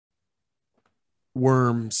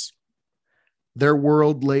Worms. Their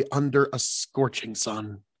world lay under a scorching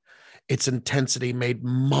sun, its intensity made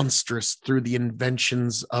monstrous through the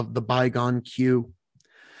inventions of the bygone Q.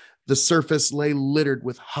 The surface lay littered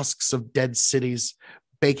with husks of dead cities,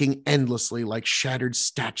 baking endlessly like shattered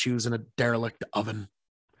statues in a derelict oven.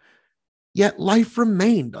 Yet life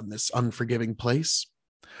remained on this unforgiving place.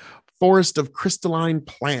 Forest of crystalline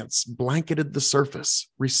plants blanketed the surface,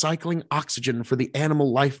 recycling oxygen for the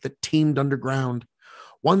animal life that teemed underground.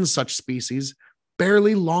 One such species,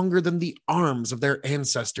 barely longer than the arms of their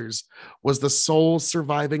ancestors, was the sole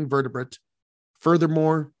surviving vertebrate.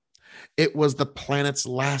 Furthermore, it was the planet's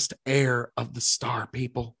last heir of the star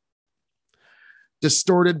people.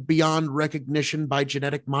 Distorted beyond recognition by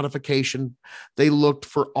genetic modification, they looked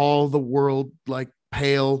for all the world like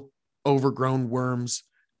pale, overgrown worms.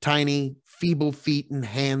 Tiny, feeble feet and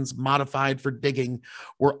hands modified for digging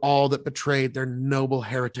were all that betrayed their noble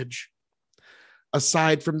heritage.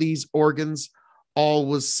 Aside from these organs, all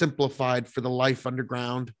was simplified for the life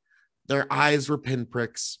underground. Their eyes were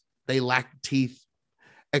pinpricks. They lacked teeth,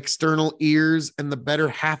 external ears, and the better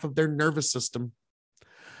half of their nervous system.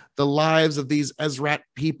 The lives of these Ezrat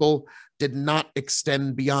people did not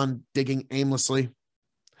extend beyond digging aimlessly.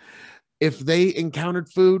 If they encountered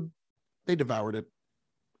food, they devoured it.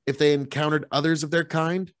 If they encountered others of their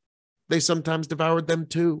kind, they sometimes devoured them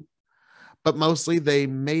too. But mostly they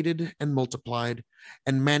mated and multiplied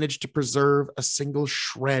and managed to preserve a single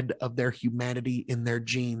shred of their humanity in their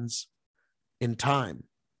genes. In time,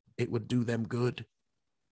 it would do them good.